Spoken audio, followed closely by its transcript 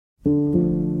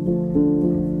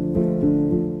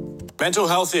Mental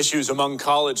health issues among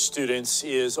college students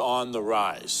is on the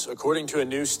rise. According to a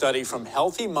new study from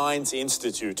Healthy Minds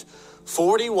Institute,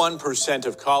 41%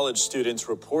 of college students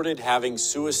reported having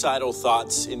suicidal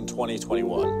thoughts in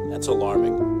 2021. That's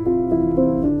alarming.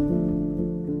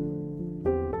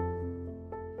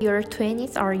 Your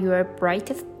 20s are your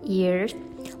brightest years,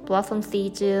 blossom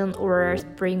season, or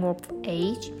spring of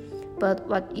age. But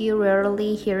what you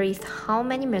rarely hear is how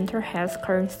many mental health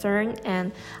concerns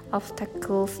and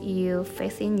obstacles you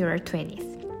face in your 20s.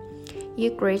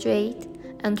 You graduate,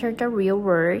 enter the real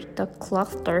world, the clock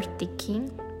starts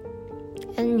ticking,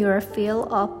 and your fear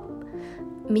of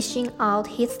missing out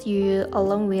hits you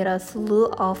along with a slew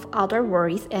of other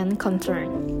worries and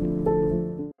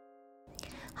concerns.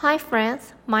 Hi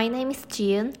friends, my name is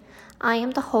Jieun. I am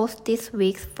the host this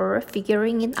week for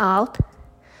Figuring It Out.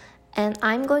 And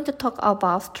I'm going to talk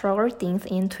about struggle things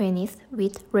in 20s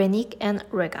with Rhenick and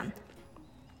Raegan.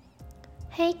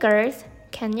 Hey girls,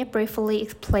 can you briefly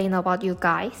explain about you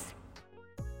guys?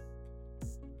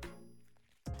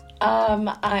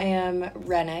 I am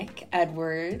Rhenick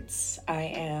Edwards. I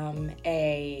am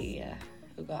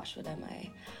what am I?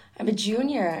 I'm a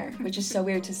junior, which is so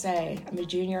weird to say. I'm a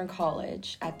junior in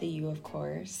college at the U, of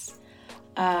course.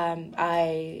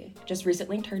 I just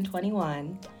recently turned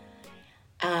 21.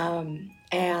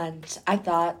 And I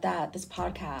thought that this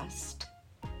podcast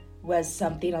was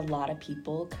something a lot of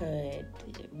people could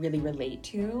really relate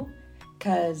to,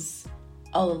 because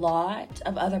a lot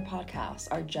of other podcasts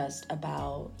are just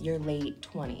about your late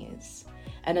 20s.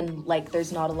 And then,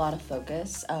 there's not a lot of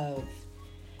focus of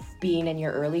being in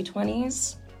your early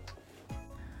 20s.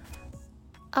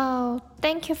 Oh,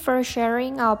 thank you for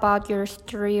sharing about your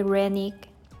story, Rhenick.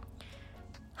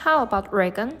 How about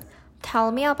Raegan?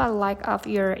 Tell me about of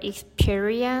your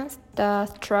experience, the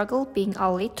struggle being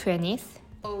early 20s.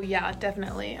 Oh yeah,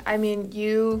 definitely. I mean,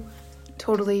 you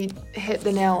totally hit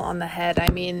the nail on the head. I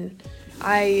mean,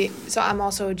 I'm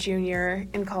also a junior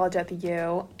in college at the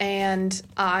U, and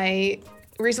I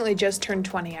recently just turned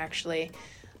 20 actually.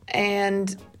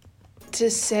 And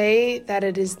to say that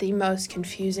it is the most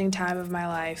confusing time of my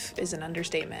life is an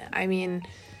understatement. I mean,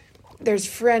 there's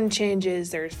friend changes,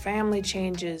 there's family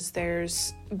changes,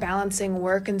 there's balancing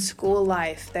work and school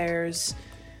life, there's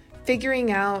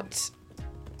figuring out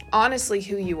honestly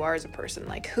who you are as a person,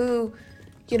 who,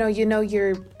 you know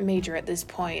your major at this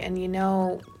point and you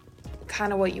know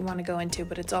kind of what you want to go into,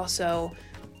 but it's also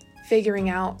figuring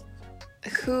out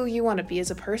who you want to be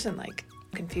as a person,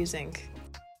 confusing.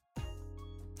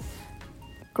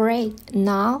 Great.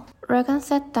 Now, Raegan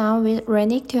sat down with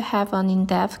Rhenick to have an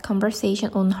in-depth conversation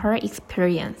on her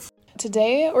experience.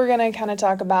 Today, we're going to kind of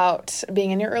talk about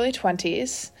being in your early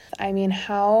 20s. I mean,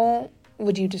 how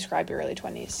would you describe your early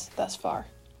 20s thus far?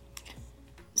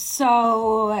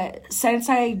 So, since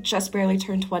I just barely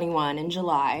turned 21 in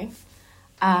July,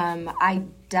 I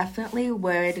definitely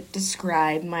would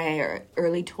describe my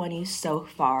early 20s so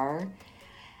far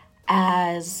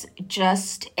as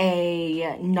just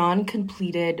a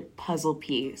non-completed puzzle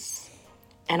piece.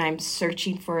 And I'm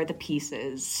searching for the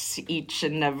pieces each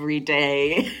and every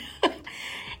day.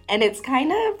 And it's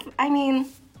kind of,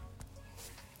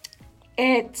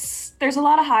 there's a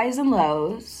lot of highs and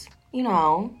lows,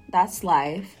 that's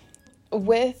life.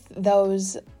 With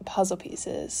those puzzle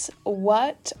pieces,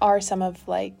 what are some of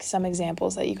some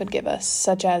examples that you could give us,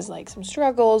 such as some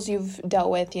struggles you've dealt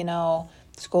with,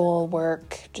 school,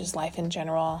 work, just life in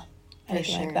general,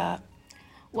 anything like that?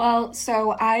 Well,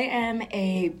 so I am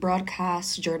a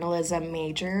broadcast journalism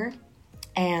major,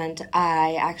 and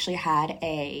I actually had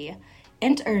a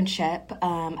internship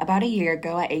about a year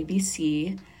ago at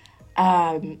ABC.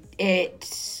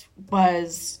 It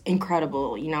was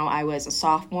incredible. I was a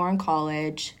sophomore in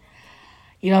college,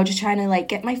 just trying to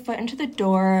get my foot into the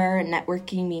door,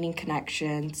 networking, meeting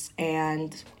connections,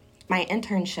 and my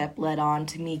internship led on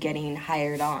to me getting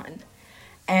hired on.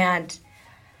 And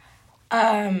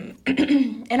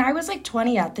and I was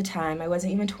 20 at the time. I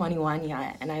wasn't even 21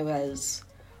 yet, and I was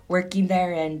working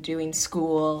there and doing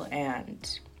school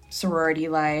and sorority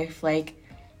life. It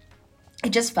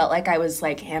just felt like I was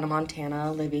Hannah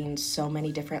Montana, living so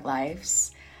many different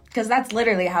lives, because that's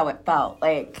literally how it felt.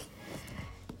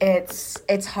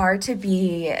 It's hard to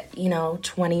be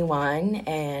 21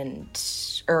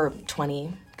 or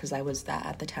 20, because I was that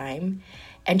at the time,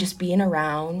 and just being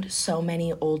around so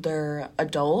many older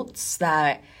adults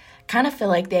that kind of feel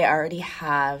like they already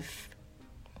have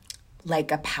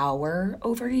a power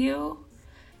over you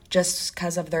just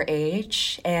because of their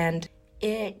age. And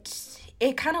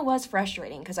it kind of was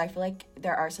frustrating, because I feel like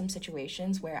there are some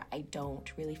situations where I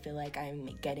don't really feel like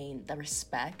I'm getting the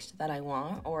respect that I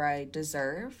want or I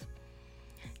deserve.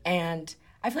 And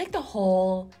I feel like the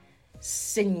whole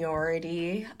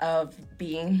seniority of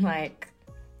being like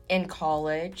in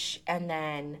college and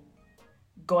then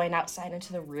going outside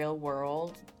into the real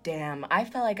world, damn, I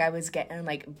felt like I was getting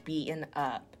like beaten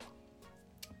up.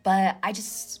 But I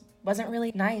just wasn't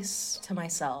really nice to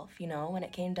myself, you know, when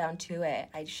it came down to it.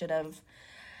 I should have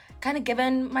kind of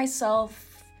given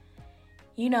myself,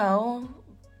 you know,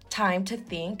 time to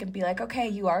think and be like, okay,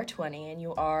 you are 20 and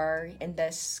you are in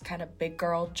this kind of big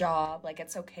girl job. Like,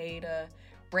 it's okay to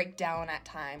break down at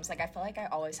times. Like, I felt like I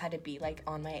always had to be like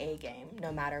on my A game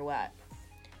no matter what.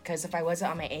 Because if I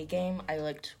wasn't on my A game, I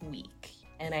looked weak.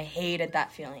 And I hated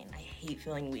that feeling. I hate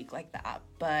feeling weak like that.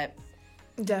 But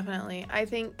definitely. I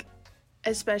think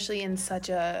especially in such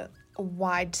a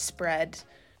widespread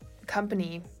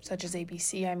company such as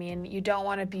ABC, I mean, you don't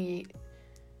want to be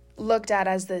looked at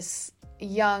as this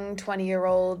young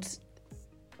 20-year-old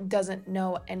doesn't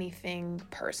know anything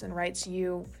person, right? So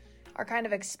you are kind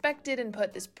of expected and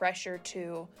put this pressure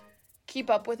to keep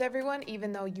up with everyone,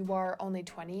 even though you are only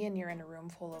 20 and you're in a room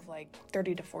full of like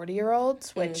 30 to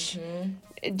 40-year-olds, which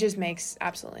it just makes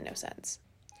absolutely no sense.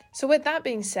 So with that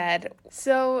being said,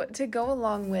 so to go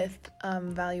along with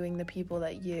valuing the people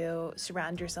that you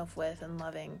surround yourself with and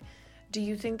loving, do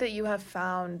you think that you have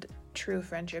found true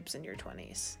friendships in your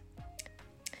 20s?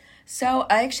 So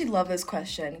I actually love this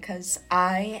question because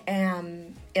I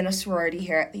am in a sorority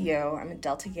here at the U. I'm a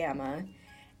Delta Gamma,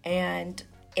 and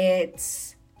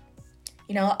it's,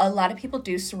 you know, a lot of people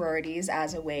do sororities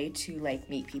as a way to like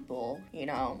meet people, you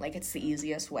know, like it's the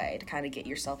easiest way to kind of get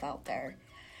yourself out there.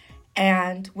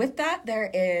 And with that,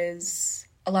 there is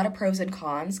a lot of pros and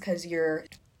cons because you're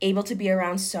able to be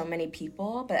around so many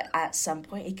people, but at some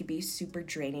point it could be super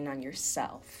draining on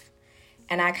yourself.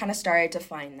 And I kind of started to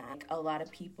find that a lot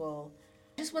of people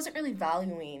just wasn't really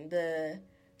valuing the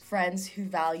friends who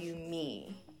value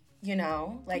me, you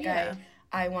know? Like, yeah.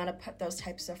 I want to put those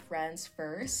types of friends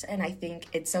first, and I think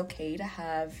it's okay to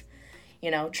have,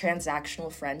 you know,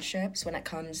 transactional friendships when it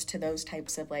comes to those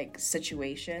types of, like,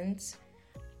 situations.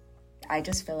 I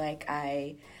just feel like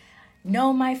I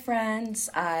know my friends,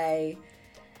 I,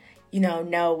 you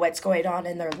know what's going on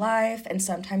in their life, and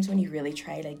sometimes when you really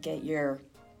try to get your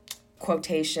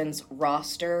quotations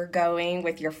roster going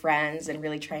with your friends and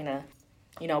really trying to,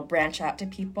 you know, branch out to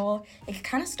people, it can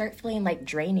kind of start feeling like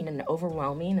draining and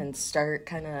overwhelming and start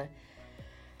kind of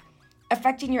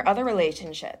affecting your other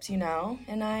relationships, you know?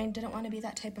 And I didn't want to be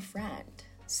that type of friend.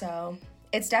 So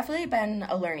it's definitely been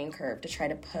a learning curve to try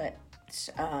to put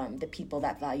the people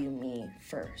that value me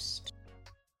first.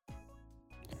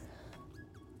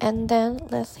 And then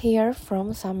let's hear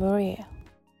from Samuria.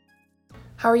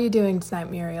 How are you doing tonight,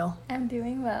 Muriel? I'm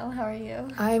doing well. How are you?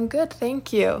 I'm good,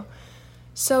 thank you.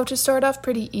 So to start off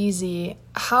pretty easy,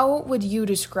 how would you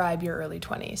describe your early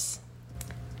 20s?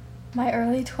 My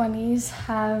early 20s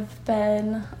have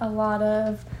been a lot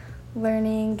of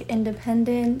learning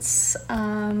independence,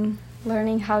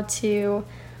 learning how to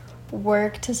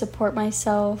work to support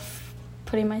myself,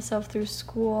 putting myself through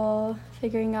school,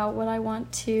 figuring out what I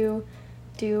want to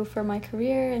do for my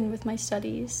career and with my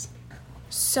studies.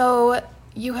 So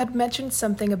you had mentioned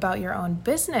something about your own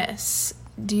business.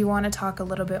 Do you want to talk a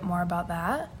little bit more about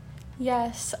that?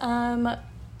 Yes.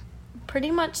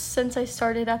 Pretty much since I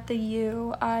started at the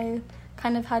U, I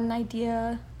kind of had an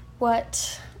idea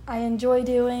what I enjoy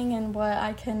doing and what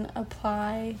I can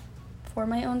apply for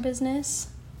my own business.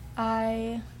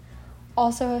 I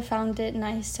also have found it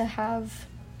nice to have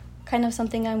kind of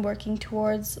something I'm working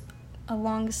towards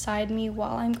alongside me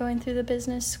while I'm going through the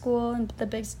business school and the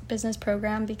business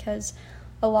program, because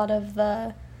a lot of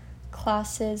the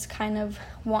classes kind of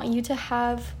want you to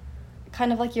have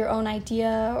kind of like your own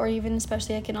idea, or even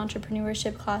especially like in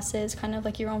entrepreneurship classes, kind of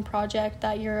like your own project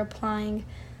that you're applying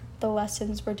the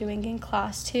lessons we're doing in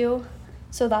class to.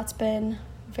 So that's been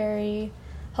very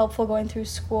helpful going through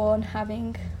school and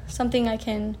having something I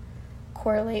can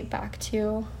correlate back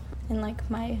to in like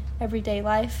my everyday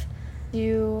life.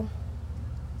 You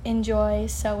enjoy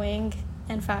sewing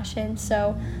and fashion,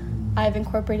 so I've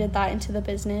incorporated that into the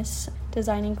business,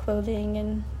 designing clothing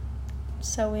and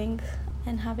sewing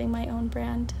and having my own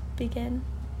brand begin.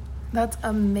 That's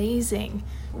amazing.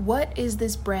 What is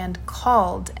this brand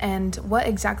called and what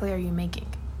exactly are you making?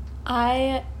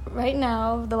 Right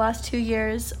now, the last 2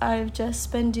 years, I've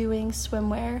just been doing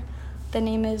swimwear. The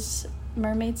name is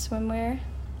Mermaid Swimwear.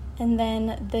 And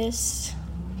then this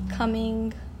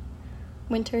coming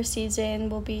winter season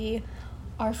will be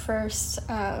our first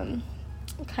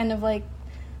kind of like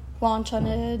launch on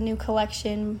a new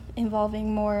collection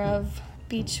involving more of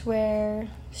beachwear,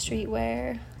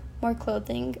 streetwear, more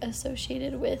clothing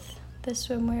associated with the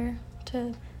swimwear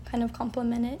to kind of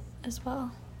complement it as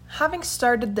well. Having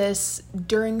started this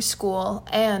during school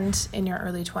and in your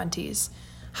early 20s,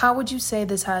 how would you say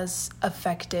this has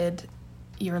affected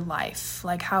your life?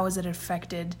 Like, how has it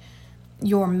affected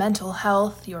your mental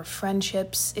health, your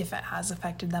friendships, if it has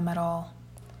affected them at all?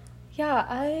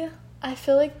 Yeah, I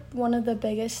feel like one of the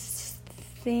biggest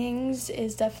things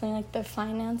is definitely like the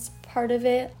finance part of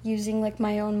it, using like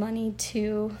my own money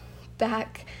to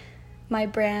back my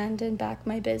brand and back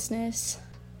my business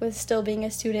with still being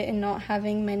a student and not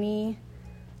having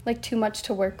too much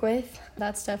to work with.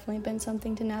 That's definitely been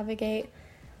something to navigate.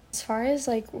 As far as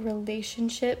like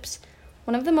relationships,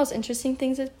 one of the most interesting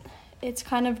things it's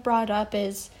kind of brought up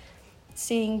is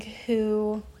seeing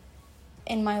who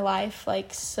in my life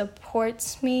like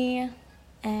supports me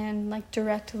and like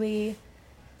directly,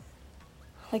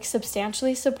 like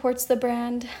substantially supports the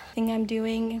brand thing I'm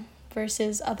doing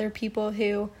versus other people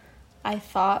who I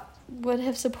thought would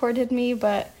have supported me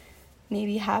but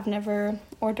maybe have never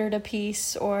ordered a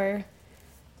piece, or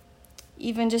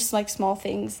even just like small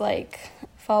things like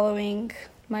following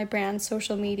my brand's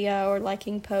social media or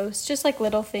liking posts, just like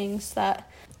little things that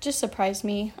just surprised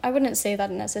me. I wouldn't say that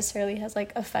it necessarily has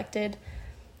like affected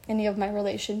any of my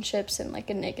relationships in like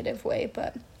a negative way,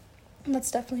 but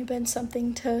that's definitely been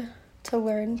something to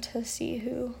learn, to see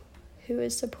who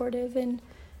is supportive and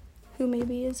who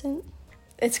maybe isn't.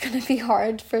 It's gonna be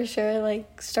hard for sure,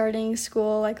 like starting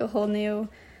school, like a whole new,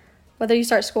 whether you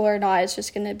start school or not, it's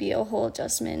just gonna be a whole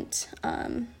adjustment,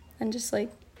 and just like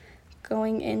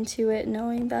going into it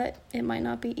knowing that it might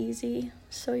not be easy,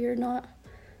 so you're not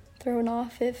thrown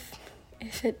off if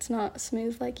it's not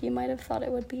smooth like you might have thought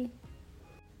it would be.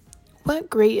 What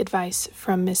great advice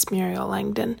from Miss Muriel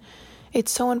Langdon.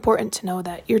 It's so important to know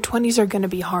that your 20s are going to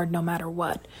be hard no matter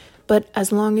what, but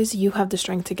as long as you have the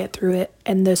strength to get through it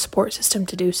and the support system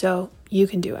to do so, you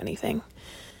can do anything.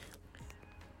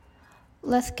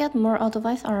 Let's get more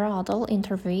advice on our adult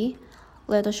interview,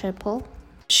 leadership.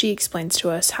 She explains to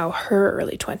us how her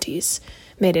early 20s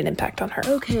made an impact on her.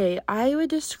 Okay, I would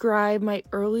describe my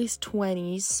early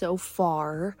 20s so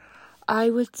far. I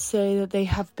would say that they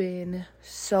have been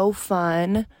so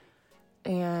fun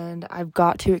and I've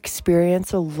got to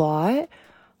experience a lot.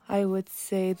 I would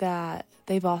say that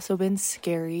they've also been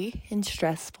scary and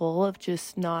stressful of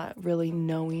just not really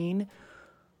knowing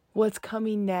what's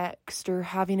coming next or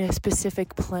having a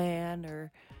specific plan,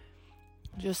 or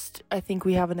just, I think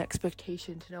we have an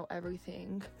expectation to know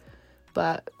everything,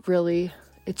 but really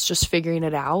it's just figuring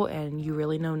it out and you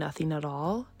really know nothing at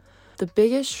all. The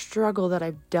biggest struggle that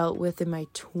I've dealt with in my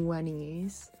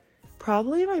 20s,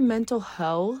 probably my mental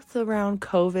health around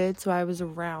COVID. So I was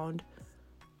around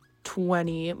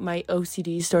 20, my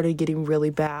OCD started getting really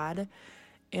bad,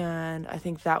 and I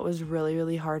think that was really,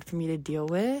 really hard for me to deal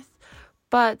with.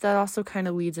 But that also kind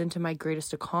of leads into my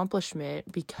greatest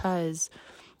accomplishment, because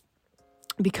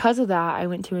of that, I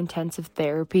went to intensive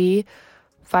therapy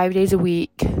 5 days a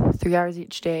week, 3 hours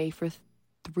each day for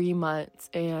 3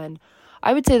 months. And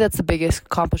I would say that's the biggest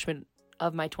accomplishment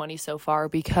of my 20s so far,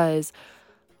 because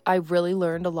I really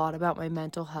learned a lot about my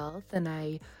mental health and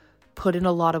I put in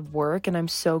a lot of work, and I'm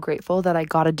so grateful that I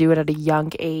got to do it at a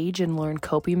young age and learn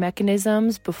coping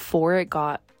mechanisms before it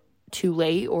got too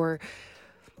late, or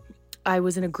I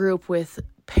was in a group with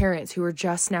parents who were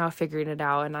just now figuring it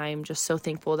out, and I'm just so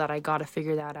thankful that I got to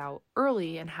figure that out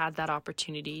early and had that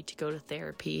opportunity to go to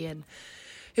therapy. And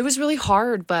it was really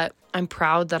hard, but I'm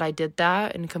proud that I did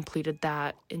that and completed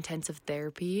that intensive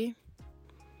therapy.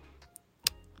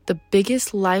 The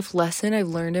biggest life lesson I've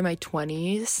learned in my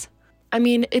 20s, I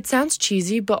mean, it sounds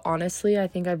cheesy, but honestly, I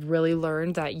think I've really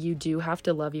learned that you do have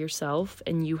to love yourself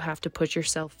and you have to put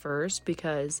yourself first,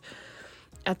 because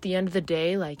at the end of the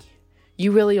day, like,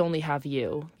 you really only have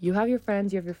you. You have your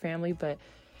friends, you have your family, but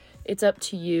it's up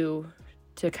to you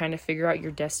to kind of figure out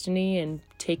your destiny and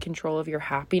take control of your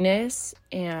happiness.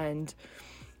 And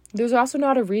there's also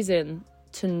not a reason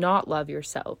to not love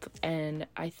yourself. And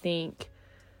I think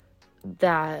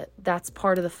that that's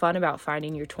part of the fun about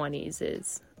finding your 20s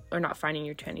is, or not finding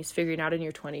your 20s, figuring out in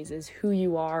your 20s is who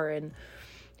you are and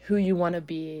who you want to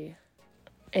be,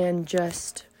 and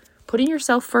just putting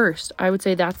yourself first. I would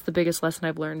say that's the biggest lesson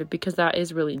I've learned, because that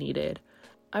is really needed.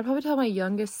 I'd probably tell my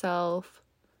youngest self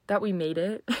that we made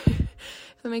it, if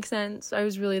that makes sense. I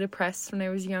was really depressed when I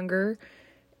was younger,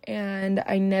 and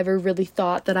I never really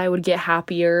thought that I would get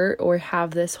happier or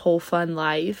have this whole fun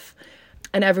life.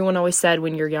 And everyone always said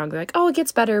when you're young, like, oh, it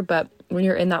gets better, but when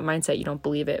you're in that mindset, you don't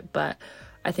believe it. But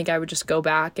I think I would just go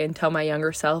back and tell my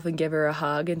younger self and give her a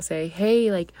hug and say,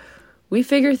 hey, like, we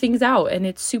figure things out and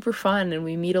it's super fun and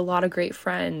we meet a lot of great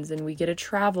friends and we get to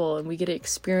travel and we get to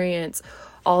experience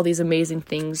all these amazing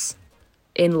things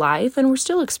in life, and we're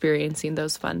still experiencing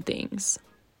those fun things.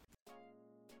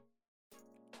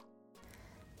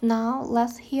 Now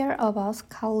let's hear about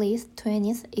Scully's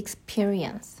 20s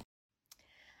experience.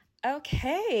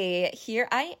 Okay, here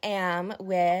I am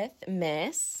with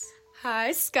Miss. Hi,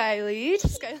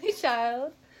 Skyly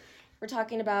Child. We're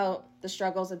talking about the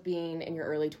struggles of being in your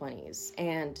early 20s.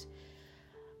 And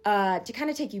to kind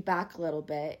of take you back a little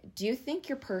bit, do you think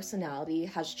your personality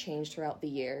has changed throughout the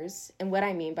years? And what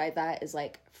I mean by that is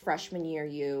like freshman year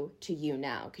you to you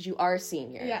now, because you are a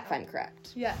senior, if I'm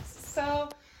correct. Yes. So,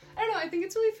 I don't know, I think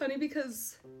it's really funny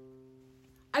because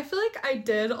I feel like I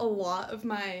did a lot of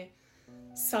my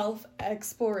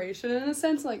self-exploration in a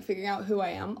sense, like figuring out who I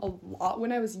am a lot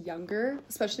when I was younger,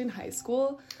 especially in high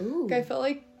school. Ooh. Like, I felt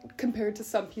like compared to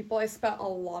some people, I spent a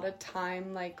lot of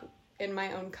time like in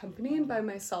my own company and by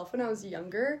myself when I was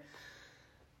younger.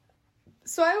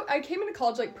 So I came into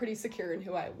college like pretty secure in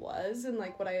who I was and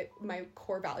like what my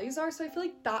core values are. So I feel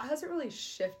like that hasn't really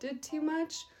shifted too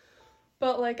much.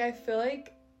 But like I feel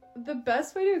like the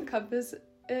best way to encompass it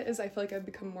is I feel like I've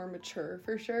become more mature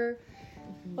for sure.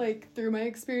 Like through my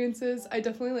experiences, I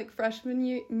definitely like freshman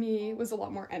me was a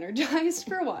lot more energized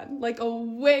for one, like a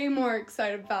way more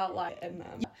excited about life in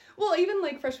them. Well, even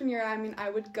like freshman year, I mean, I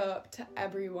would go up to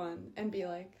everyone and be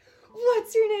like,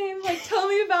 "What's your name? Like, tell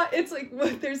me about." It's like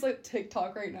there's like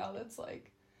TikTok right now that's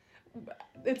like,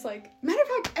 it's like, matter of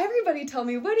fact, everybody tell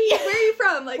me where are you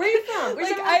from? Like, Where are you from? Where's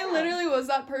like everyone I from? literally was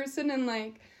that person, and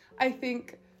like I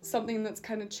think something that's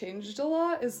kind of changed a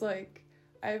lot is like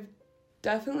I've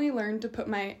definitely learned to put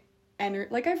my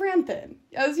like I've ran thin.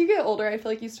 As you get older, I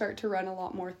feel like you start to run a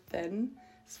lot more thin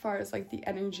as far as like the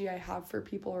energy I have for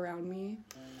people around me.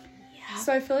 Yeah.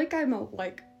 So I feel like I'm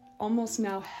like almost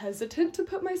now hesitant to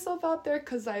put myself out there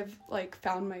because I've like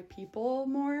found my people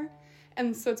more.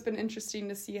 And so it's been interesting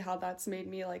to see how that's made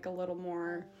me like a little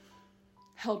more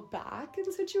held back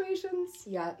in situations.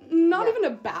 Yeah. Not even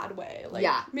a bad way. Like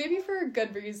maybe for a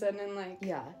good reason, and like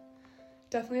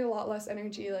definitely a lot less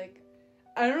energy. Like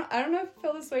I don't know if I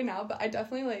feel this way now, but I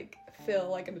definitely like feel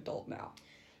like an adult now.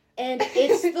 And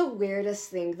it's the weirdest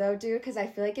thing though, dude, because I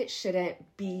feel like it shouldn't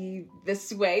be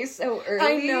this way so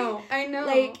early. I know.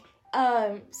 Like,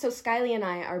 so Skyly and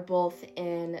I are both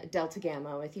in Delta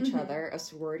Gamma with each other, a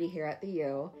sorority here at the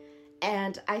U.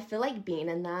 And I feel like being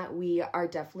in that, we are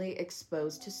definitely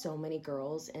exposed to so many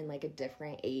girls in like a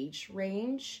different age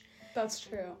range. That's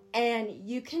true. And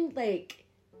you can like,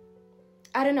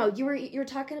 I don't know, you were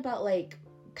talking about like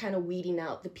kind of weeding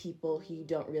out the people who you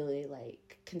don't really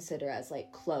like consider as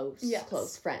like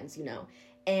close friends, you know.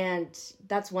 And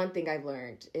that's one thing I've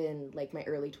learned in like my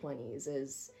early 20s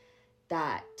is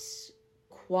that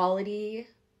quality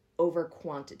over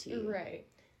quantity. Right.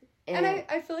 And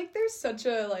I feel like there's such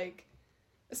a like,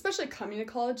 especially coming to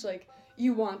college, like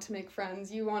you want to make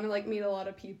friends, you want to like meet a lot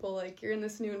of people, like you're in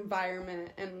this new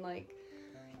environment, and like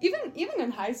even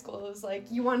in high school, it was like,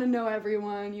 you want to know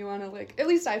everyone, you want to, like, at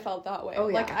least I felt that way. Oh,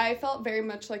 yeah. Like, I felt very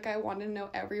much like I wanted to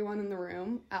know everyone in the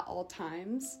room at all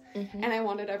times, and I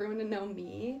wanted everyone to know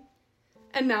me.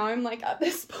 And now I'm, like, at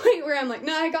this point where I'm like,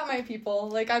 no, I got my people,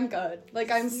 like, I'm good, like,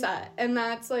 I'm set. And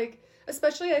that's, like,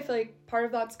 especially, I feel like part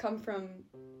of that's come from,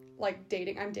 like,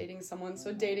 dating. I'm dating someone,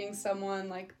 so dating someone,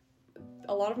 like,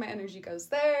 a lot of my energy goes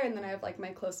there, and then I have, like, my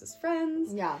closest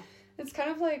friends. Yeah. It's kind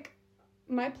of, like,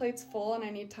 my plate's full and I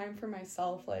need time for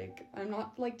myself. Like, I'm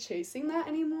not, like, chasing that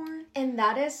anymore. And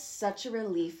that is such a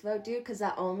relief, though, dude, because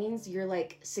that all means you're,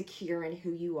 like, secure in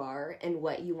who you are and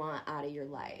what you want out of your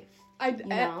life.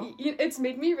 It's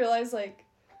made me realize, like,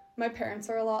 my parents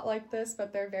are a lot like this,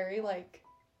 but they're very, like,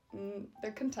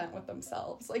 they're content with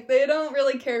themselves. Like, they don't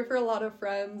really care for a lot of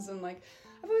friends, and, like,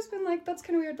 I've always been like, that's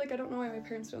kind of weird. Like, I don't know why my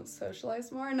parents don't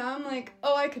socialize more. And now I'm like,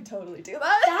 oh, I could totally do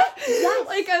that. Yes.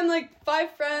 Like, I'm like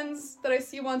 5 friends that I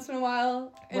see once in a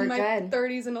while in my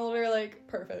 30s and older. Like,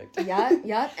 perfect.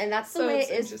 Yep. And that's the way it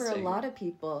is for a lot of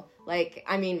people. Like,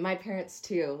 I mean, my parents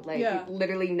too. Like,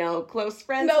 literally no close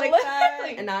friends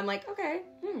that. And now I'm like, okay,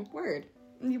 word.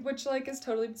 Which, like, is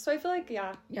totally... So I feel like,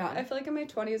 I feel like in my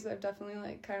 20s, I've definitely,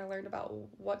 like, kind of learned about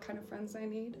what kind of friends I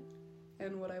need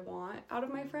and what I want out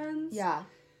of my friends. Yeah.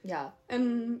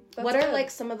 And that's what are, like,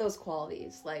 some of those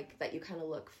qualities, like, that you kind of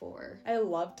look for? I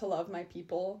love to love my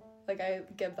people. Like, I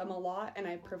give them a lot, and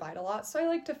I provide a lot. So I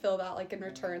like to feel that, like, in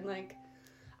return. Like,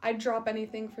 I drop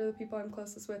anything for the people I'm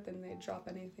closest with, and they drop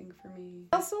anything for me.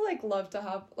 I also, like, love to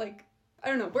have, like... I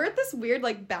don't know, we're at this weird,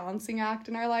 like, balancing act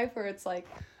in our life where it's, like,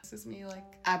 this is me, like...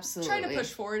 Absolutely. Trying to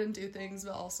push forward and do things,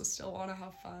 but also still want to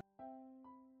have fun.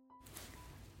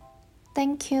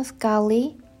 Thank you,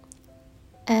 Scully.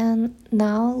 And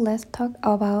now let's talk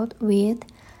about with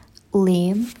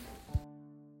Lim.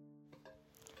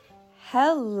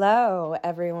 Hello,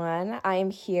 everyone.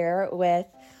 I'm here with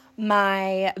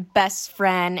my best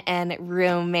friend and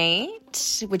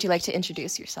roommate. Would you like to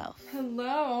introduce yourself?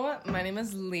 Hello, my name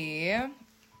is Lee.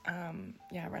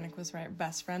 Rhenick was right.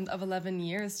 Best friend of 11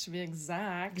 years, to be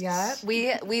exact. Yeah.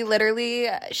 We literally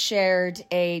shared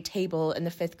a table in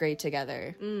the 5th grade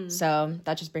together. So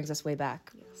that just brings us way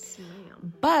back. Yes,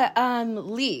 ma'am. But,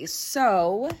 Lee,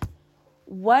 so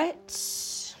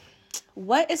what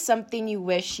is something you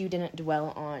wish you didn't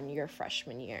dwell on your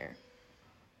freshman year?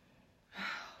 Oh,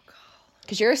 God.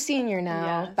 Because you're a senior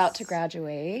now, Yes. about to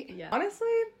graduate. Yeah. Honestly,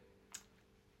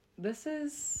 this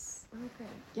is... Okay.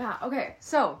 Yeah, okay.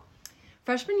 So,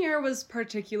 freshman year was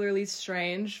particularly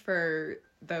strange for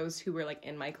those who were, like,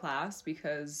 in my class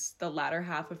because the latter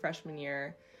half of freshman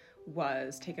year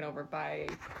was taken over by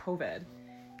COVID.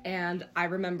 And I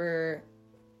remember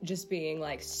just being,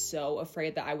 like, so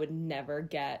afraid that I would never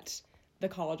get the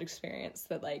college experience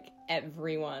that, like,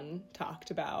 everyone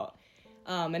talked about.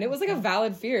 And it was, like, a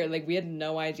valid fear. Like, we had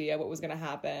no idea what was going to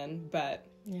happen. But,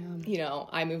 you know,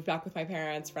 I moved back with my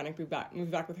parents. Rhenick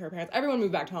moved back with her parents. Everyone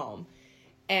moved back home.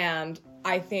 And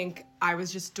I think I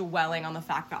was just dwelling on the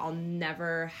fact that I'll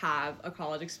never have a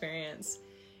college experience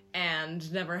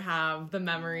and never have the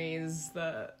memories,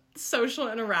 the social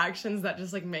interactions that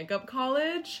just, like, make up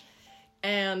college.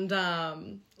 And,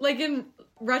 like, in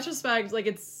retrospect, like,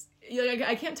 it's... Like,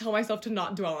 I can't tell myself to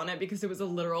not dwell on it because it was a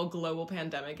literal global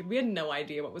pandemic and we had no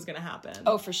idea what was going to happen.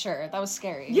 Oh, for sure. That was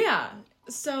scary. Yeah.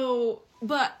 So,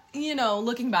 but, you know,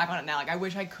 looking back on it now, like, I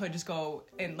wish I could just go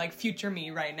and, like, future me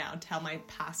right now, tell my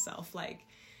past self, like,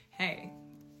 hey,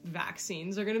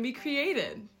 vaccines are going to be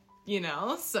created. You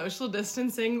know, social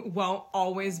distancing won't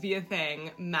always be a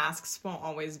thing. Masks won't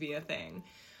always be a thing.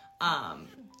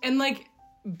 And, like,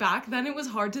 back then it was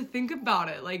hard to think about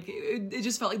it. Like, it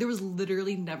just felt like there was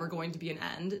literally never going to be an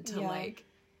end to, like,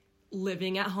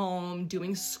 living at home,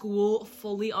 doing school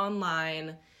fully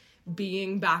online,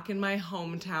 being back in my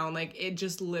hometown. Like, it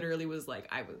just literally was like,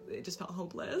 it just felt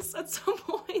hopeless at some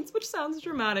points, which sounds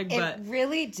dramatic, but... It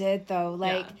really did, though.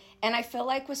 Like, and I feel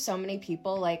like with so many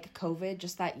people, like, COVID,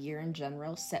 just that year in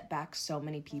general, set back so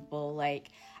many people, like,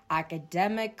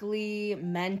 academically,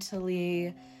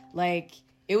 mentally, like...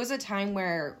 It was a time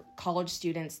where college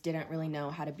students didn't really know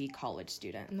how to be college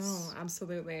students. No,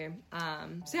 absolutely.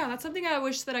 So yeah, that's something I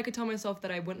wish that I could tell myself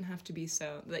that I wouldn't have to be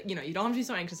so, that, you know, you don't have to be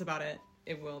so anxious about it.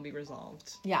 It will be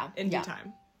resolved. Yeah. In due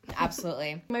time.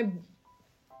 Absolutely. My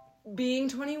being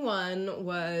 21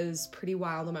 was pretty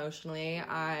wild emotionally.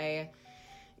 I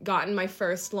got in my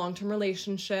first long-term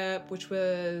relationship, which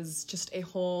was just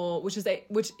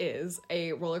which is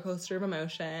a roller coaster of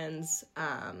emotions.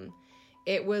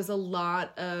 It was a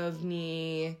lot of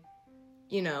me,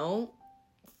 you know,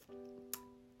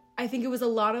 I think it was a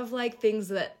lot of, like, things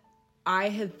that I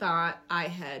had thought I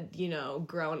had, you know,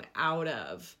 grown out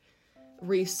of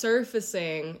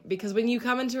resurfacing, because when you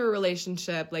come into a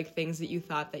relationship, like, things that you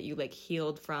thought that you, like,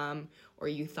 healed from, or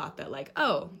you thought that, like,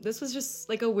 oh, this was just,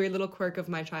 like, a weird little quirk of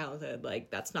my childhood, like,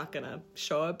 that's not gonna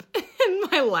show up in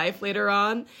my life later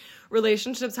on.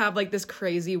 Relationships have, like, this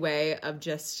crazy way of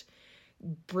just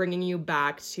bringing you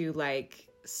back to, like,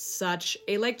 such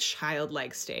a, like,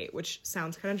 childlike state, which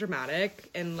sounds kind of dramatic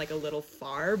and, like, a little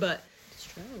far, but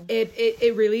it's true.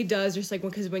 It really does, just, like,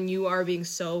 because when you are being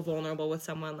so vulnerable with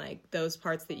someone, like, those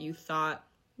parts that you thought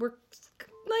were,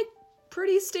 like,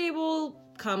 pretty stable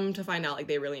come to find out, like,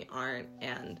 they really aren't,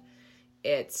 and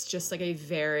it's just, like, a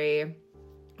very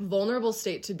vulnerable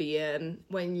state to be in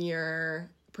when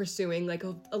you're pursuing, like,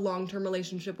 a long-term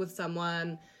relationship with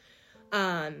someone.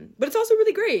 But it's also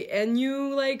really great, and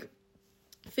you, like,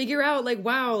 figure out, like,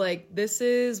 wow, like, this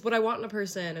is what I want in a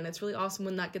person, and it's really awesome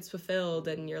when that gets fulfilled,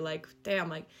 and you're like, damn,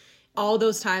 like, all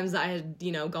those times that I had,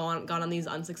 you know, gone on these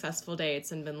unsuccessful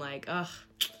dates and been like, ugh,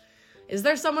 is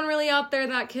there someone really out there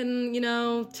that can, you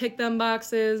know, tick them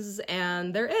boxes?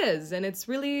 And there is, and it's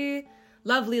really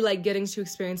lovely, like, getting to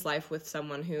experience life with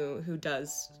someone who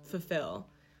does fulfill,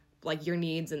 like, your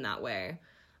needs in that way.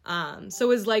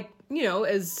 So as, like, you know,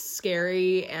 as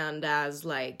scary and as,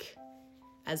 like,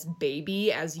 as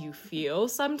baby as you feel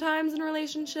sometimes in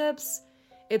relationships,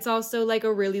 it's also, like,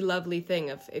 a really lovely thing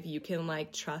if you can,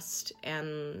 like, trust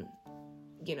and,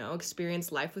 you know,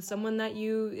 experience life with someone that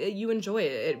you enjoy.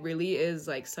 It really is,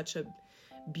 like, such a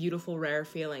beautiful, rare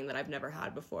feeling that I've never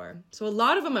had before. So a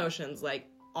lot of emotions, like,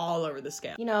 all over the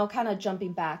scale. You know, kind of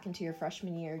jumping back into your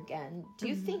freshman year again, do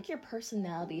you think your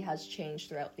personality has changed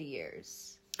throughout the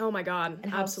years? Oh my God,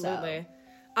 and how absolutely. So?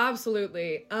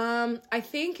 Absolutely. I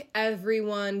think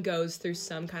everyone goes through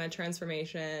some kind of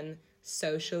transformation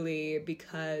socially,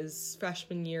 because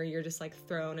freshman year you're just, like,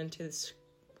 thrown into this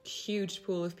huge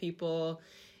pool of people,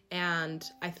 and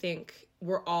I think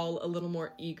we're all a little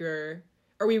more eager,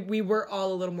 or we were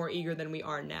all a little more eager than we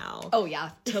are now. Oh,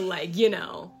 yeah. To, like,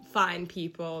 find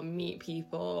people, meet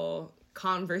people,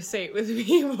 conversate with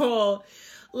people.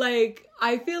 Like,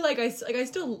 I feel like I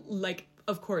still, like,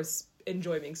 of course,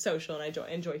 enjoy being social, and I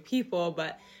enjoy people,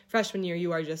 but freshman year,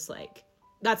 you are just, like,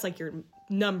 that's, like, your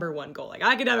number one goal. Like,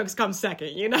 academics come second,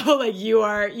 like, you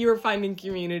are finding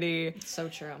community. It's so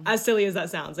true. As silly as that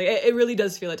sounds. Like, it really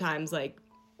does feel at times like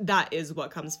that is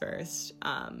what comes first.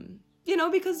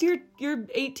 Because you're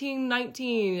 18,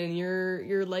 19, and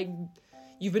you're like,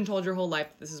 you've been told your whole life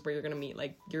that this is where you're gonna meet,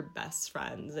 like, your best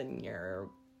friends and your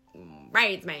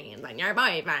bridesmaids and your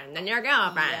boyfriend and your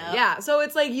girlfriend. Yep. Yeah. So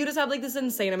it's like, you just have, like, this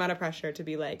insane amount of pressure to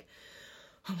be like,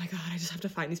 oh my God, I just have to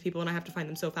find these people, and I have to find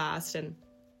them so fast. And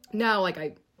now, like,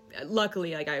 I've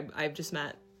just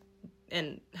met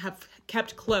and have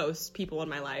kept close people in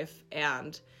my life,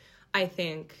 and I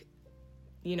think,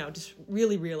 just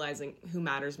really realizing who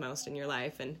matters most in your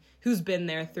life and who's been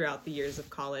there throughout the years of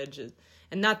college,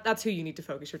 and that's who you need to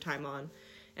focus your time on.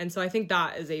 And so I think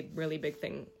that is a really big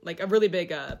thing, like a really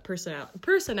big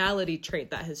personality trait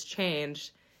that has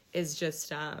changed, is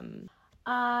just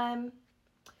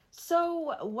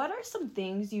So what are some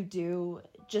things you do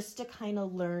just to kind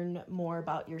of learn more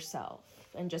about yourself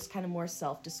and just kind of more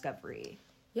self-discovery?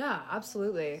 Yeah,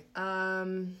 absolutely.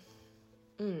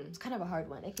 It's kind of a hard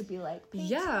one. It could be like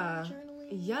painting, journaling.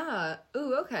 Yeah.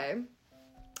 Ooh, okay.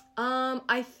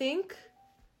 I think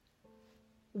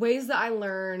ways that I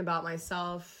learn about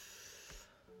myself.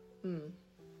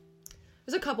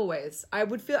 There's a couple ways. I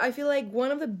feel like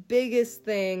one of the biggest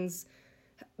things,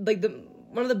 like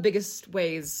one of the biggest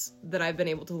ways that I've been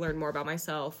able to learn more about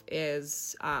myself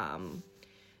is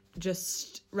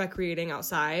just recreating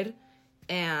outside.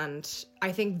 And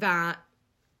I think that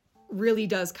really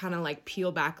does kind of like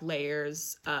peel back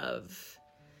layers of,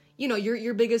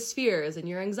 your biggest fears and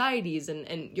your anxieties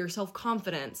and your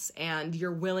self-confidence and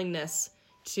your willingness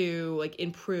to, like,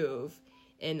 improve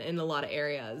in a lot of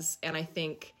areas. And I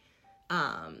think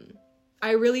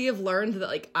I really have learned that,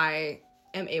 like, I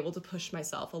am able to push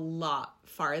myself a lot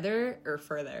farther or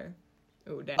further.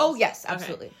 Ooh, dance. Oh, yes,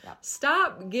 absolutely. Okay. Yeah.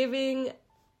 Stop giving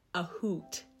a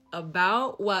hoot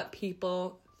about what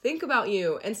people think about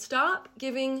you, and stop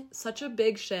giving such a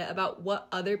big shit about what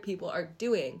other people are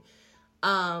doing.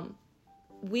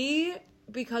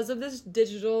 Because of this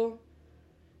digital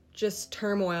just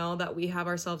turmoil that we have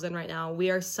ourselves in right now, we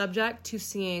are subject to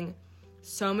seeing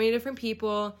so many different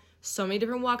people, so many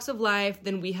different walks of life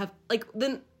than we have, like,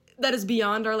 then that is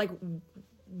beyond our, like,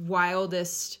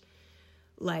 wildest,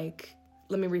 like,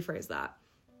 let me rephrase that.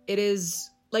 It is,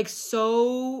 like,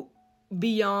 so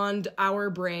beyond our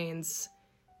brains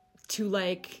to,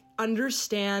 like,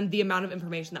 understand the amount of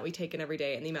information that we take in every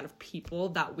day and the amount of people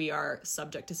that we are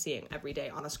subject to seeing every day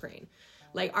on a screen.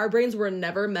 Like, our brains were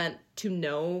never meant to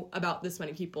know about this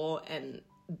many people and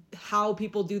how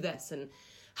people do this and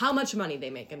how much money they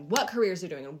make and what careers they're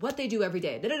doing and what they do every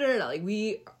day. Like,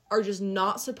 we are just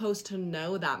not supposed to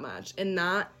know that much. And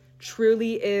that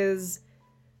truly is,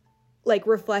 like,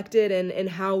 reflected in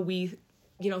how we,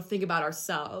 think about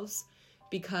ourselves,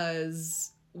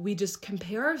 because we just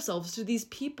compare ourselves to these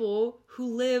people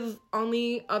who live on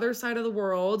the other side of the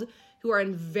world, who are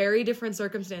in very different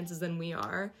circumstances than we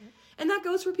are. And that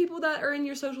goes for people that are in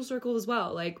your social circle as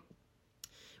well. Like,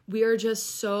 we are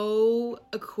just so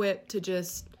equipped to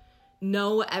just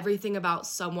know everything about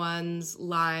someone's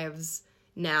lives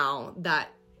now that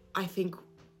I think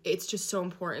it's just so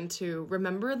important to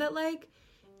remember that, like,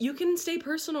 you can stay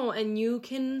personal and you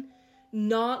can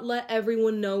not let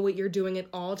everyone know what you're doing at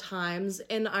all times.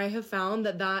 And I have found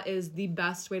that that is the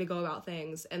best way to go about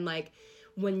things. And, like,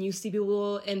 when you see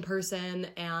people in person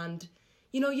and,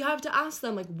 you have to ask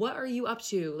them, like, what are you up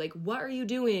to? Like, what are you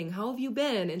doing? How have you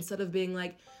been? Instead of being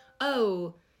like,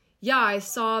 oh, yeah, I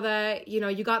saw that,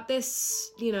 you got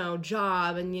this,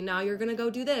 job and now you're going to go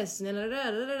do this.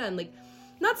 And, like,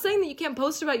 not saying that you can't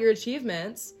post about your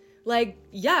achievements. Like,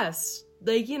 yes,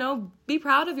 like, be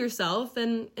proud of yourself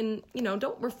and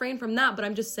don't refrain from that. But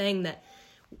I'm just saying that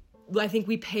I think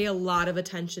we pay a lot of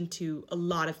attention to a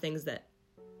lot of things that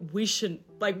we shouldn't,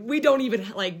 like, we don't even,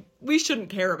 like, we shouldn't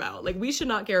care about. Like, we should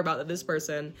not care about that this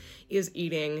person is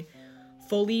eating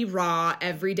fully raw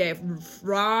every day,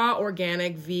 raw,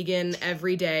 organic, vegan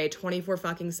every day,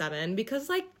 24/7, because,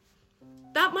 like,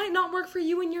 that might not work for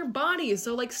you and your body.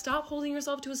 So, like, stop holding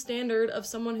yourself to a standard of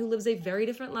someone who lives a very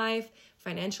different life,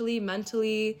 financially,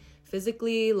 mentally,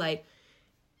 physically. Like,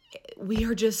 we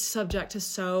are just subject to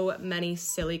so many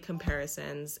silly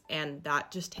comparisons, and that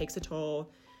just takes a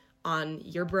toll on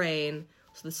your brain.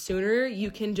 So the sooner you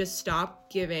can just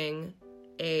stop giving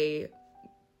a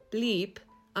bleep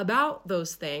about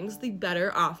those things, the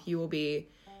better off you will be.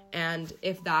 And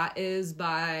if that is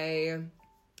by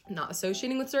not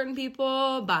associating with certain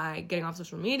people, by getting off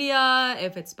social media,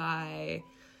 if it's by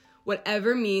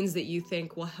whatever means that you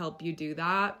think will help you do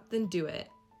that, then do it.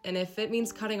 And if it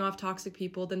means cutting off toxic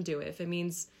people, then do it. If it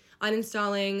means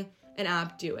uninstalling an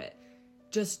app, do it.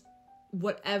 Just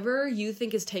whatever you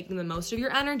think is taking the most of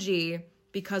your energy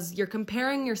because you're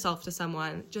comparing yourself to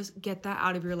someone, just get that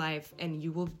out of your life and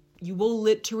you will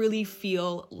literally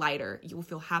feel lighter. You will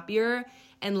feel happier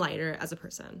and lighter as a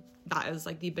person. That is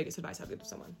like the biggest advice I'd give to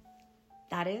someone.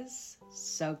 That is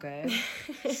so good.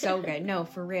 So good. No,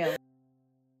 for real.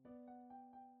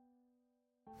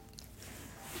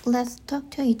 Let's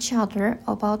talk to each other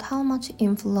about how much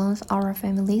influence our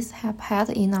families have had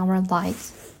in our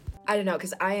lives. I don't know,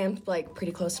 because I am, like,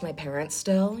 pretty close to my parents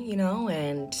still, you know,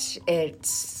 and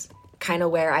it's kind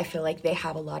of where I feel like they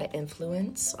have a lot of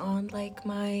influence on, like,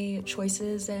 my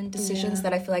choices and decisions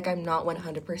that I feel like I'm not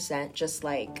 100% just,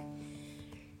 like,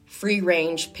 free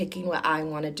range picking what I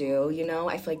want to do, you know?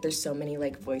 I feel like there's so many,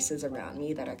 like, voices around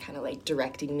me that are kind of, like,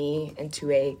 directing me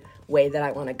into a way that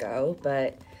I want to go,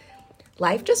 but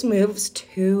life just moves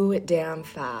too damn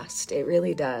fast. It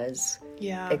really does.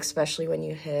 Yeah. Especially when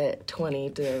you hit 20,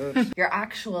 dude. Your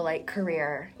actual, like,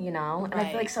 career, you know? And I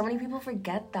feel like so many people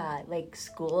forget that. Like,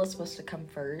 school is supposed to come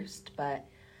first, but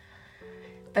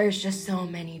there's just so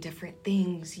many different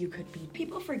things you could be.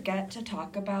 People forget to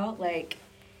talk about, like,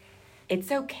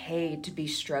 it's okay to be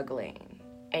struggling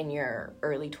in your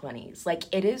early 20s. Like,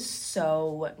 it is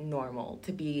so normal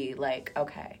to be like,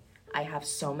 okay, I have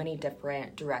so many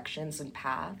different directions and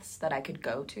paths that I could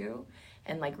go to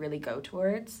and, like, really go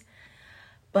towards.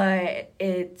 But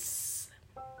it's,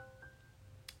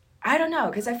 I don't know,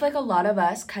 because I feel like a lot of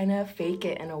us kind of fake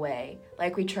it in a way.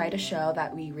 Like, we try to show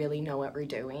that we really know what we're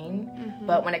doing,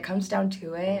 but when it comes down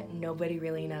to it, nobody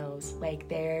really knows. Like,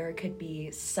 there could be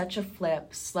such a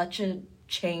flip, such a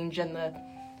change in the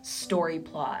story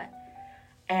plot.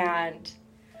 And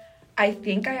I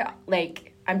think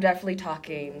I'm definitely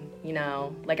talking, you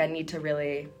know, like, I need to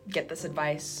really get this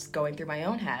advice going through my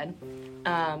own head.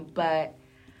 But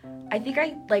I think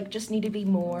I, like, just need to be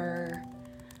more,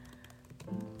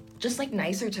 just, like,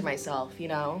 nicer to myself, you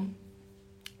know?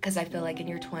 Because I feel like in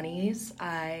your 20s,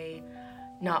 I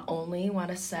not only want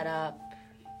to set up,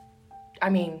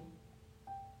 I mean,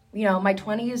 you know, my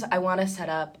 20s, I want to set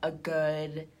up a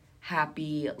good,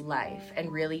 happy life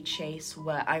and really chase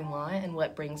what I want and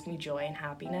what brings me joy and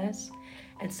happiness.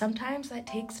 And sometimes that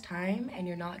takes time and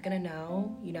you're not going to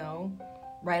know, you know,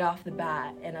 right off the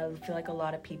bat. And I feel like a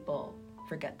lot of people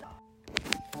forget that.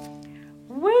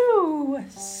 Woo!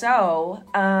 So,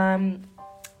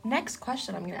 next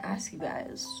question I'm gonna ask you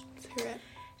guys. Let's hear it.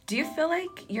 Do you feel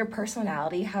like your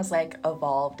personality has, like,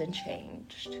 evolved and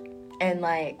changed? And,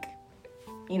 like,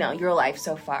 you know, your life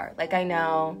so far? Like, I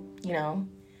know, you know,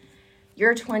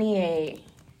 you're 28,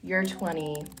 you're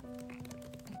 20.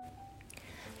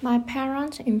 My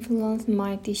parents influenced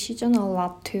my decision a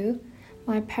lot too.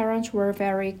 My parents were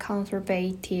very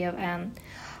conservative and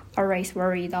always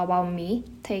worried about me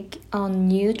take on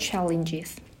new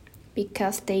challenges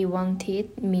because they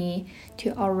wanted me to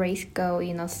always go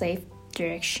in a safe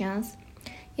directions.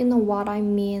 You know what I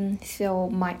mean? So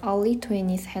my early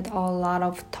 20s had a lot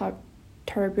of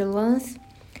turbulence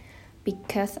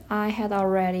because I had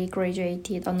already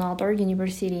graduated another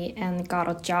university and got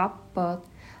a job, but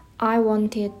I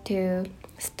wanted to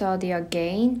study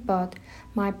again, but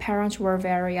my parents were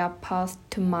very opposed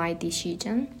to my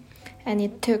decision. And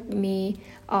it took me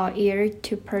a year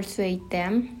to persuade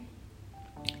them.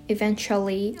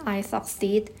 Eventually, I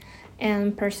succeeded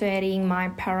in persuading my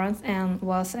parents and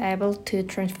was able to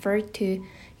transfer to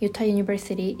Utah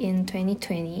University in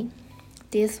 2020.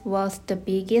 This was the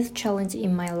biggest challenge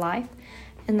in my life,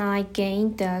 and I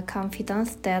gained the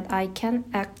confidence that I can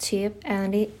achieve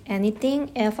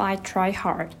anything if I try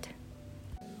hard.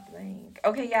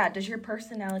 Okay, yeah, does your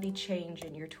personality change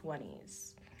in your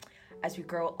 20s? As we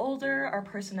grow older, our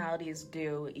personalities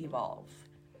do evolve.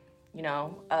 You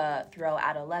know, throughout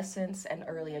adolescence and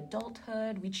early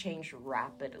adulthood, we change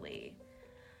rapidly.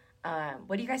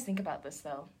 What do you guys think about this,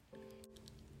 though?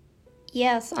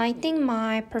 Yes, I think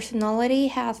my personality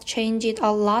has changed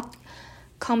a lot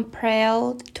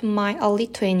compared to my early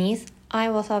 20s. I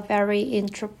was a very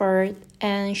introvert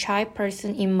and shy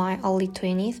person in my early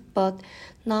 20s, but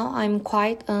now I'm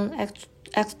quite an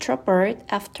extrovert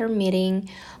after meeting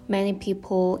many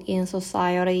people in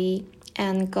society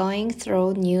and going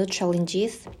through new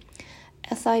challenges.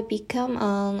 As I become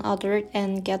an adult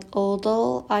and get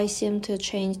older, I seem to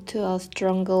change to a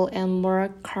stronger and more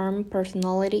calm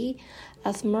personality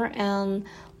as more and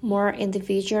more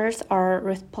individuals are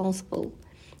responsible.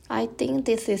 I think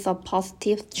this is a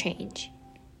positive change.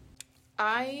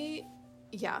 I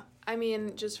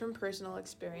mean, just from personal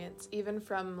experience, even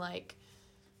from like,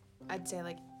 I'd say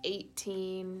like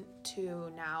 18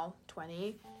 to now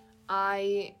 20,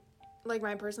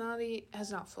 my personality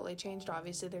has not fully changed.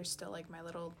 Obviously, there's still like my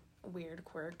little weird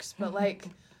quirks, but like,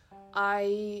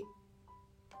 I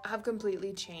have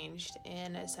completely changed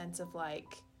in a sense of like,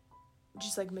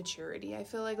 just like maturity. I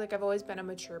feel like I've always been a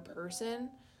mature person,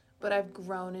 but I've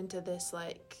grown into this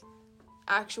like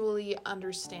actually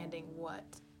understanding what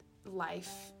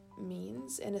life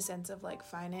means in a sense of like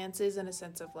finances, in a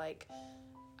sense of like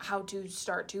how to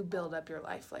start to build up your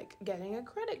life, like getting a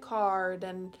credit card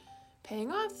and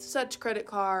paying off such credit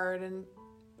card and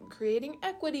creating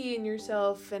equity in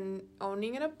yourself and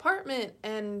owning an apartment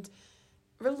and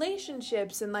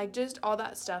relationships and like just all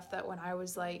that stuff that when I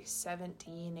was like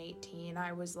 17, 18,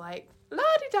 I was like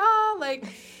la-di-da, like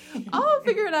I'll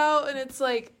figure it out. And it's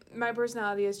like my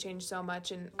personality has changed so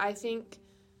much, and I think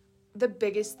the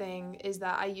biggest thing is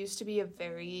that I used to be a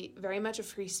very, very much a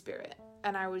free spirit,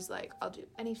 and I was like, I'll do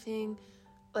anything,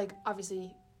 like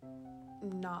obviously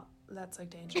not, that's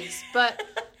like dangerous, but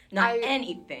not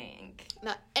anything,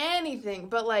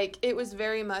 but like it was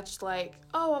very much like,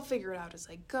 oh, I'll figure it out as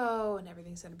I go and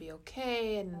everything's gonna be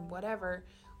okay and whatever,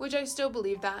 which I still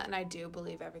believe that, and I do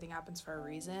believe everything happens for a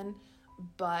reason.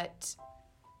 But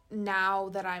now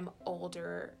that I'm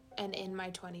older and in my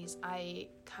 20s, I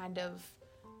kind of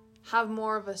have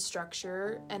more of a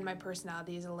structure, and my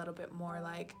personality is a little bit more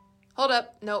like, hold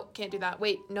up, no, can't do that,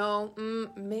 wait, no,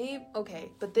 maybe, okay,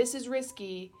 but this is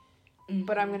risky,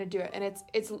 but I'm gonna do it. And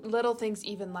it's little things,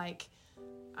 even like,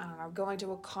 I don't know, going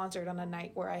to a concert on a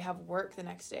night where I have work the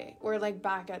next day, where like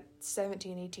back at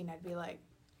 17, 18, I'd be like,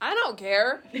 I don't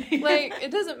care, like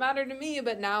it doesn't matter to me.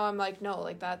 But now I'm like, no,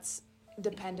 like that's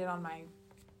dependent on my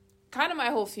kind of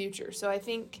my whole future. So I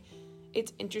think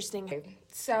it's interesting.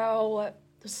 So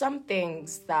some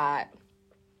things that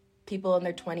people in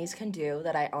their 20s can do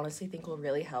that I honestly think will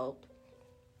really help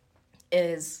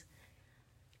is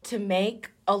to make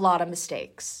a lot of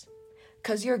mistakes,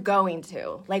 because you're going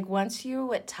to. Like, once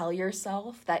you tell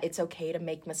yourself that it's okay to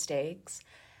make mistakes,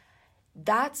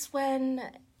 that's when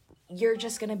you're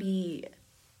just going to be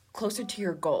closer to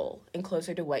your goal and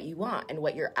closer to what you want and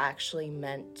what you're actually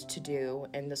meant to do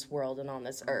in this world and on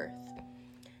this earth.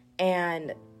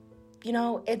 And, you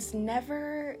know, it's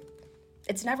never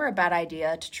a bad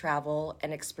idea to travel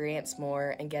and experience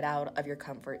more and get out of your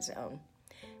comfort zone.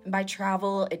 And by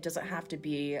travel, it doesn't have to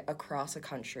be across a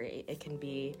country. It can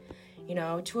be, you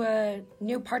know, to a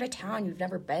new part of town you've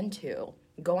never been to.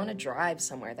 Go on a drive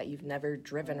somewhere that you've never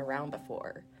driven around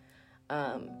before.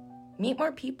 Meet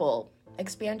more people.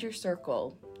 Expand your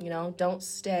circle. You know, don't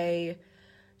stay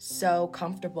so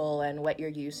comfortable in what you're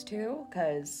used to,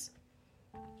 because,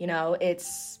 you know,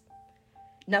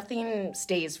 nothing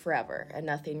stays forever and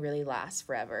nothing really lasts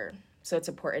forever. So it's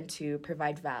important to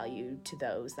provide value to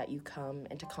those that you come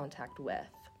into contact with.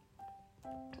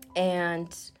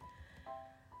 And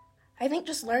I think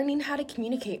just learning how to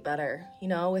communicate better, you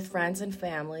know, with friends and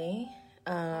family,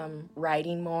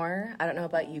 writing more. I don't know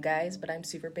about you guys, but I'm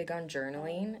super big on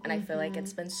journaling, and I feel like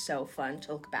it's been so fun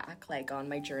to look back, like, on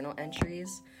my journal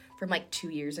entries from, like, 2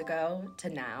 years ago to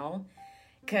now,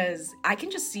 because I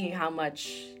can just see how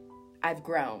much I've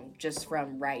grown just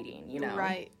from writing, you know?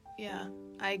 Right, yeah,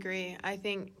 I agree. I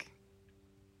think,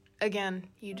 again,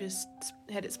 you just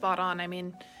hit it spot on. I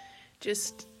mean,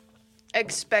 just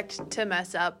expect to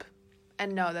mess up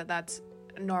and know that that's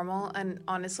normal, and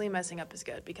honestly, messing up is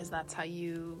good, because that's how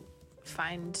you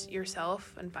find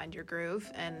yourself and find your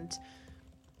groove, and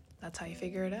that's how you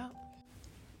figure it out.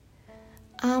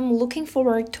 I'm looking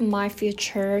forward to my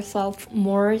future self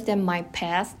more than my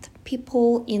past.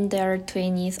 People in their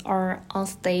 20s are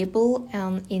unstable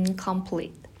and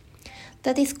incomplete.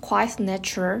 That is quite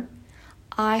natural.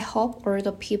 I hope all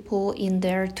the people in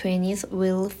their 20s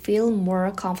will feel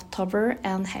more comfortable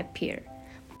and happier.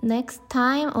 Next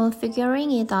time on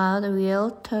Figuring It Out,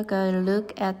 we'll take a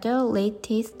look at the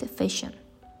latest fashion.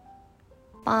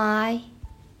 Bye!